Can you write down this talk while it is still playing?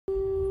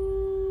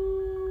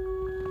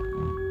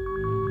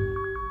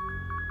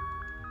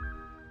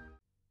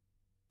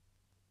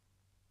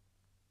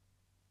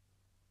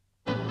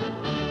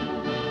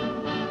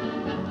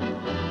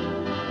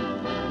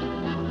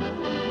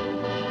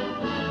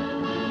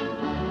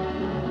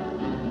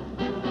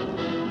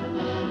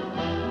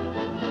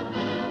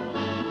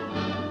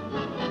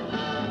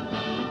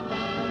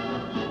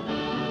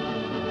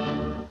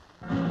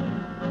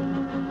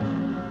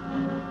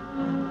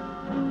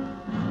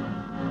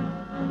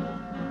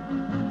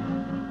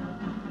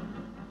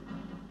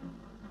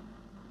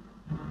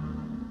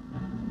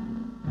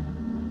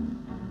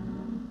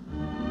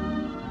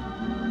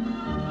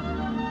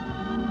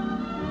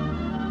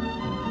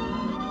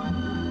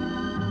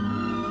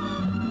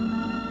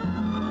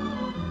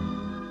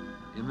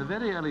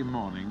very early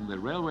morning, the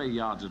railway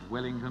yards at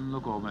Wellington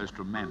look almost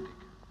romantic.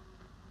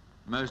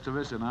 Most of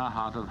us in our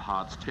heart of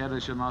hearts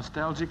cherish a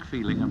nostalgic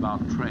feeling about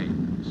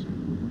trains.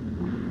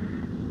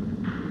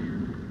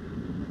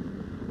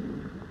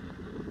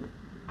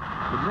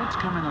 But let's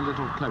come in a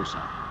little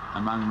closer,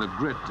 among the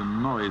grit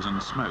and noise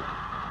and smoke,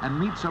 and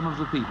meet some of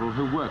the people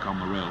who work on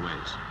the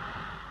railways.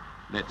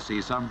 Let's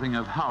see something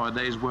of how a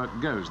day's work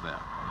goes there.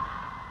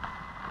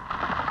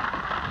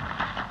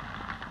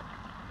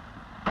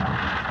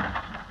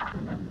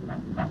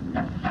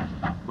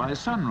 By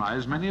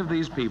sunrise, many of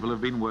these people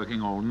have been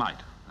working all night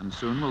and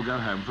soon will go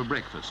home for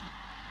breakfast.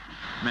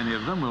 Many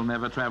of them will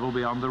never travel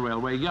beyond the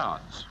railway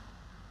yards.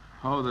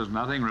 Oh, there's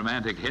nothing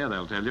romantic here,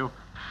 they'll tell you.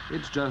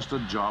 It's just a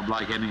job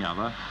like any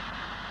other.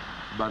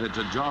 But it's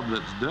a job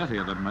that's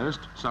dirtier than most,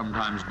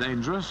 sometimes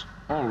dangerous,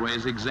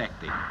 always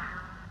exacting.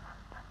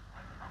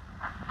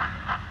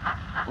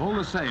 All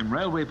the same,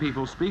 railway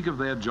people speak of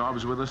their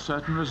jobs with a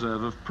certain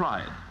reserve of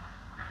pride.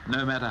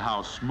 No matter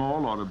how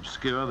small or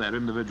obscure their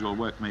individual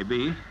work may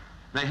be,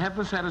 they have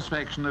the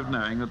satisfaction of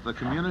knowing that the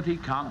community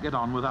can't get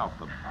on without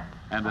them,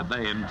 and that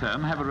they in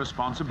turn have a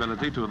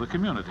responsibility to the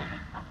community.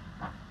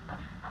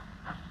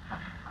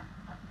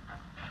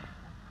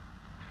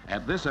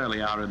 At this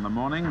early hour in the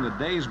morning, the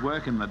day's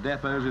work in the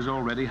depots is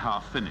already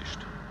half finished.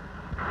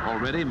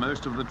 Already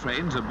most of the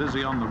trains are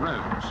busy on the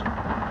roads,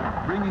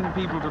 bringing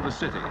people to the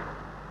city,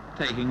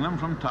 taking them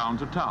from town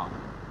to town.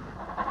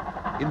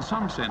 In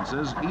some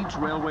senses, each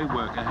railway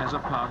worker has a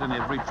part in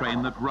every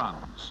train that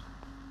runs.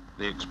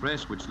 The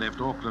express which left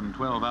Auckland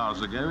 12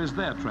 hours ago is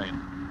their train,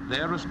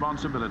 their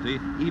responsibility,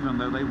 even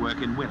though they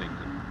work in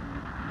Wellington.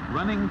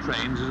 Running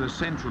trains is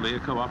essentially a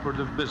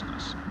cooperative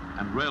business,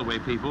 and railway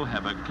people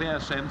have a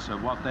clear sense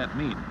of what that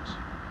means.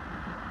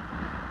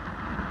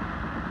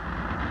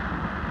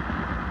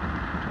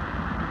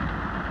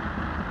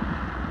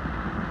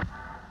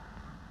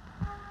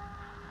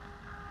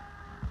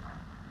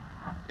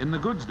 In the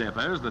goods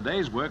depots, the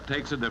day's work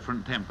takes a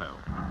different tempo.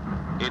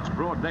 It's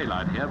broad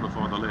daylight here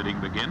before the loading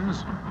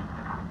begins.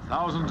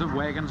 Thousands of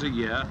wagons a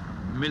year,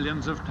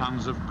 millions of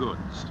tons of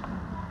goods.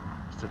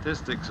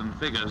 Statistics and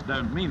figures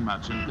don't mean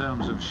much in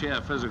terms of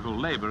sheer physical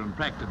labor and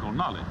practical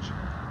knowledge.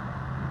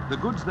 The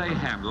goods they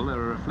handle are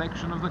a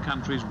reflection of the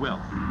country's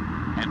wealth,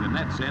 and in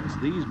that sense,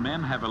 these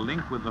men have a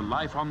link with the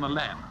life on the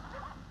land.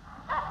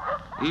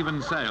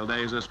 Even sale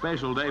day is a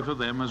special day for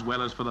them as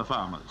well as for the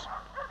farmers.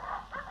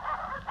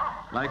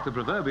 Like the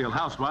proverbial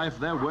housewife,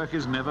 their work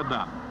is never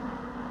done.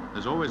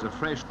 There's always a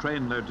fresh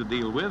trainload to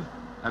deal with,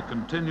 a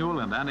continual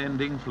and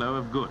unending flow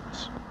of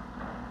goods.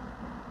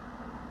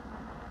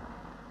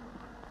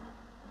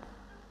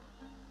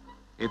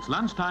 It's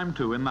lunchtime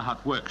too in the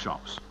hut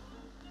workshops.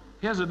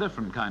 Here's a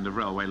different kind of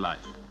railway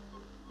life.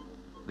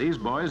 These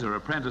boys are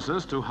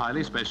apprentices to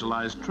highly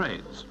specialized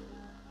trades.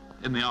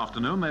 In the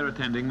afternoon, they're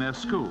attending their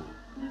school.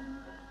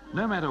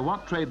 No matter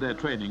what trade they're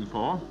training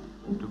for,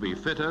 to be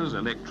fitters,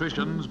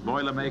 electricians,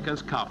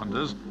 boilermakers,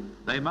 carpenters,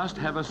 they must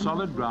have a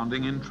solid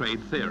grounding in trade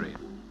theory.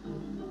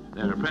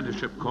 Their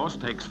apprenticeship course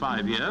takes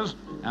 5 years,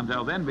 and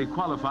they'll then be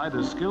qualified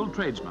as skilled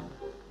tradesmen.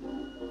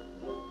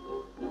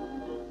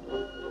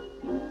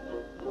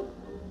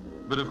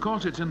 But of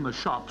course it's in the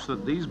shops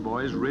that these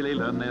boys really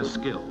learn their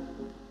skill.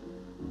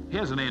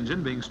 Here's an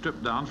engine being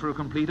stripped down for a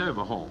complete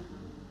overhaul.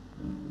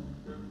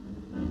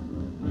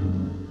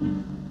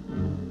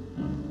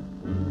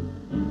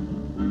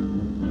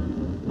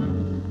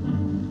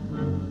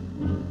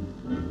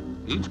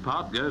 Each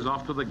part goes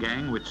off to the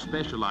gang which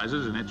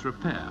specializes in its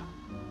repair.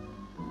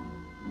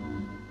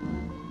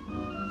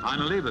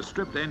 Finally, the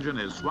stripped engine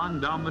is swung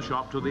down the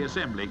shop to the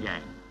assembly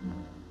gang.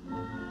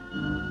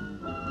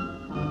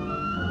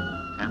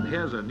 And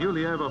here's a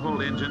newly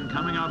overhauled engine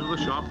coming out of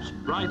the shops,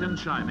 bright and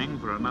shining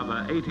for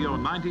another 80 or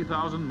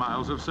 90,000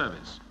 miles of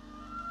service.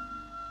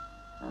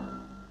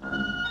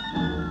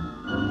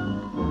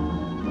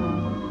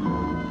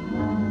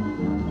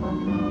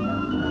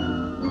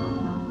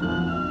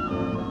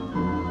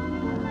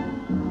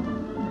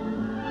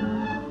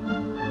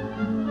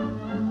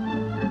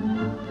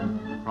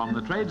 From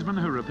the tradesmen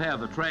who repair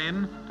the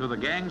train to the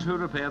gangs who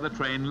repair the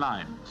train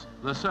lines,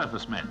 the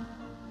surface men.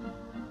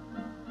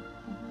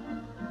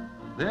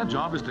 Their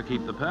job is to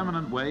keep the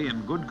permanent way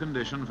in good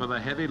condition for the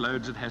heavy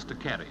loads it has to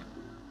carry.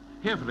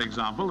 Here, for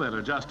example, they're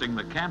adjusting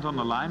the cant on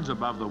the lines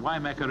above the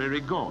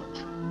Waimakariri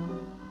Gorge.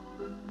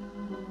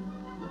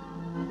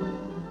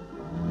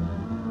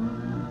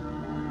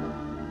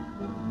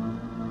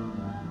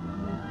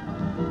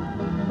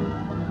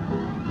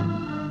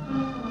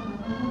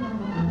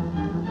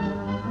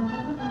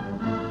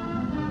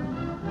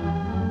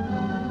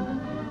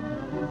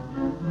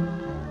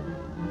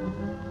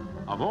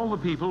 Of all the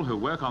people who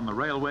work on the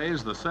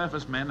railways, the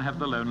surface men have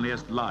the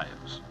loneliest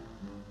lives.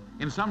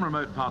 In some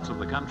remote parts of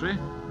the country,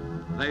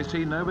 they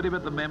see nobody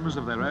but the members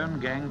of their own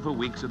gang for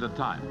weeks at a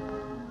time.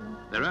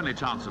 Their only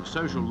chance of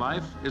social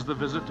life is the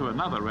visit to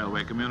another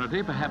railway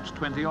community, perhaps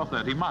 20 or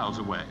 30 miles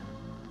away.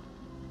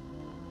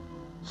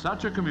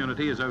 Such a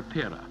community is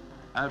Otira,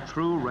 a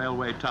true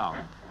railway town.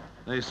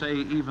 They say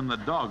even the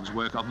dogs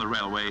work on the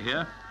railway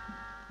here.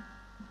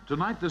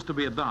 Tonight there's to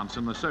be a dance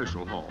in the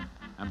social hall,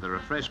 and the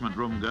refreshment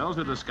room girls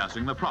are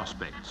discussing the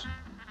prospects.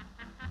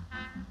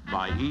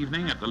 By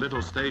evening, at the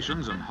little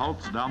stations and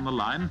halts down the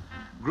line,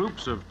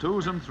 groups of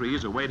 2s and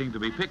 3s are waiting to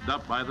be picked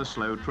up by the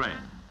slow train.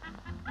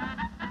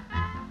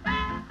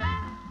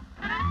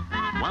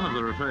 One of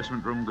the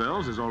refreshment room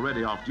girls is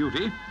already off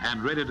duty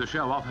and ready to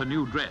show off her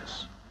new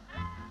dress.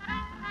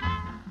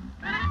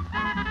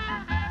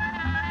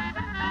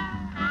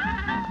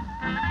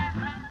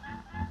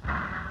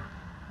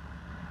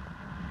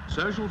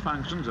 Social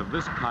functions of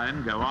this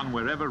kind go on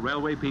wherever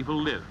railway people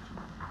live.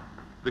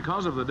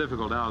 Because of the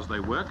difficult hours they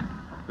work,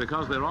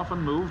 because they're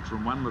often moved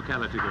from one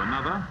locality to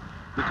another,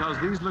 because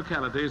these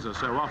localities are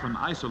so often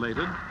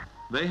isolated,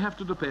 they have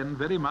to depend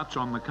very much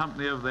on the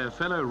company of their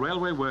fellow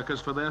railway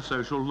workers for their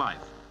social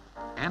life.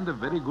 And a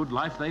very good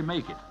life they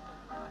make it.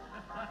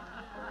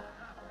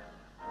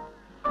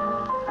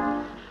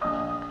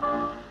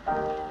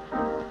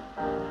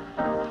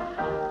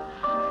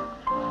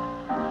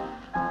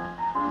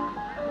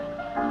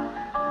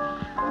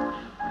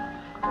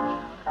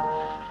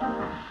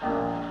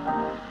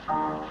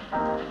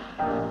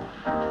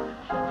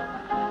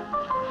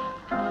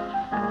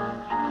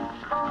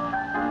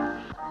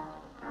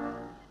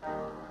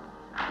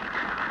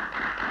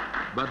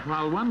 But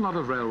while one lot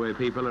of railway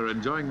people are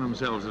enjoying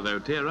themselves at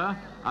Otera,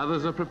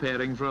 others are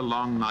preparing for a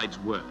long night's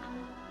work.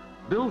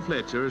 Bill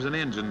Fletcher is an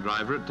engine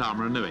driver at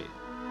Taumarunui.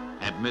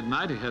 At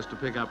midnight, he has to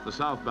pick up the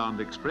southbound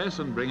express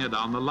and bring her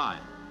down the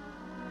line.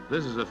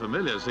 This is a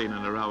familiar scene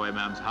in a railway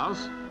man's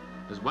house,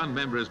 as one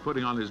member is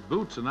putting on his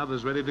boots and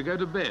others ready to go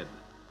to bed.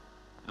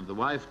 And the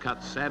wife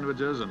cuts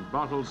sandwiches and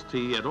bottles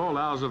tea at all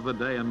hours of the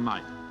day and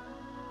night.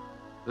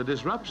 The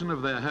disruption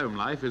of their home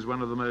life is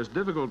one of the most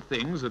difficult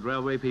things that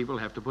railway people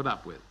have to put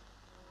up with.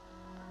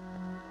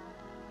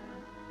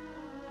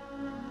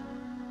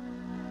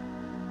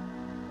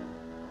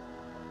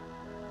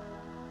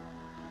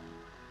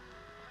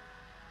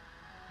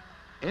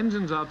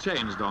 Engines are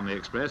changed on the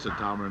express at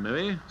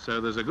Taumarunui,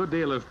 so there's a good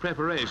deal of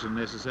preparation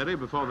necessary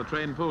before the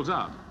train pulls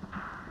out.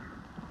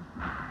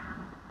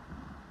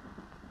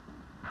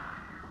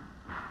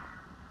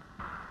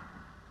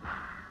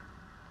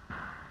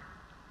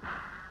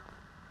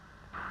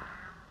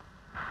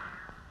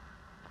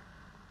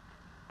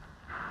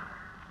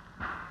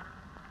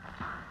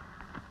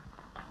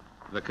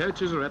 The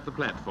coaches are at the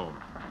platform.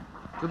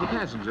 To the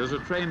passengers, a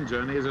train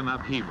journey is an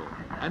upheaval,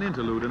 an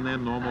interlude in their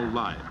normal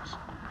lives.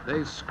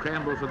 They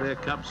scramble for their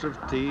cups of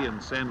tea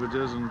and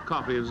sandwiches and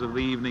copies of the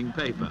evening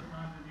paper,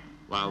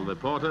 while the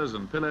porters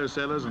and pillow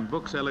sellers and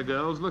bookseller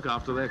girls look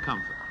after their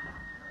comfort.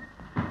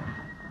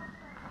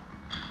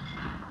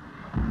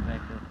 Very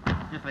good.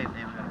 Just leave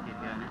them, we've got to keep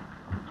going now.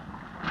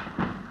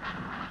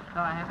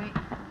 So happy?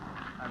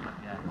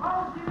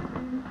 Oh, good.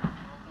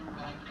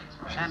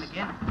 And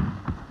again.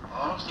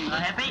 All seats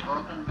happy?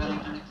 Open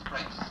Wellington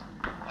Express.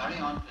 Carry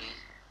on, please.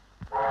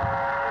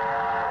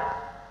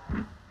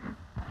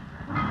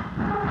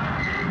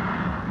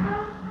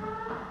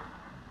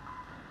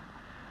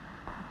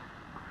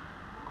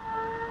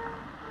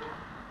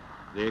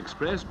 The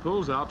express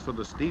pulls out for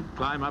the steep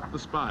climb up the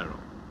spiral,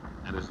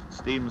 and as it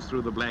steams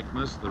through the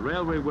blackness, the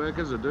railway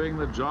workers are doing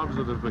the jobs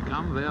that have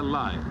become their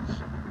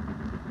lives.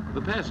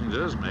 The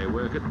passengers may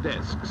work at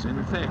desks,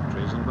 in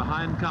factories and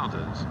behind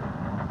counters,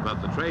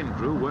 but the train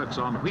crew works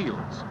on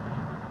wheels.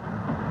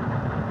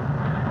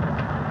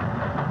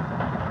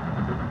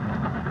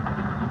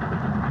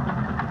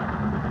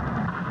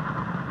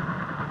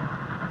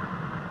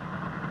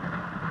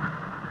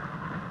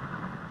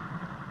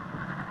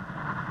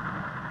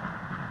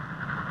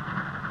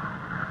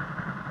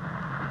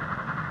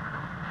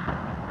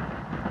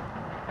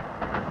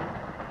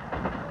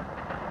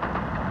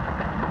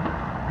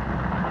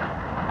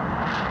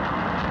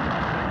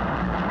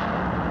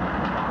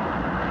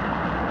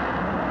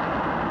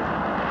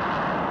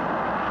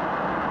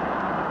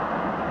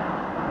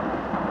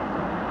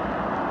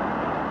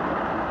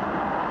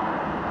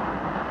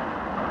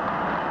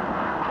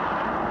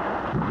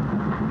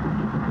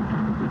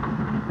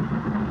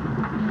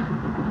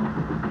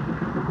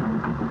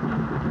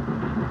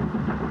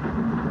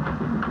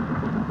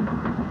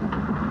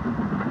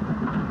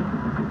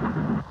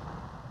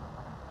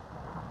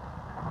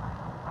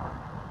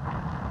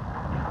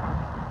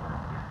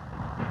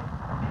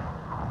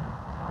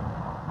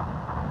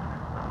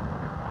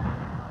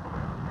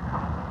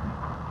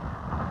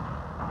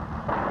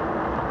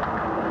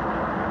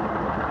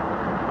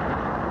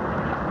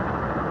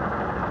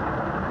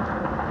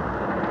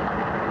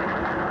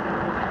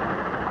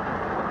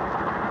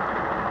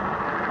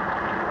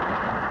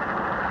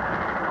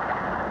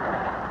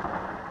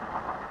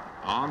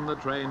 On the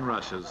train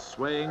rushes,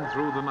 swaying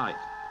through the night,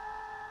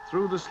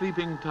 through the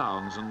sleeping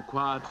towns and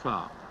quiet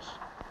farms,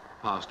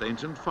 past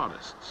ancient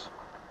forests,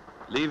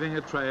 leaving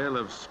a trail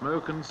of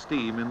smoke and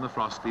steam in the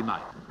frosty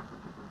night.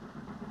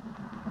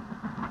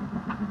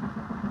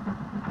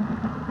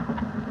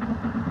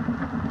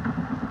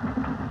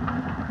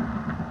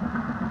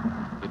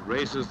 It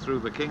races through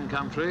the King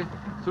Country,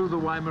 through the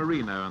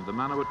Waimarino and the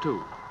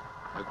Manawatu,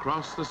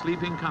 across the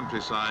sleeping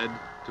countryside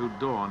to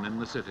dawn in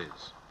the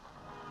cities.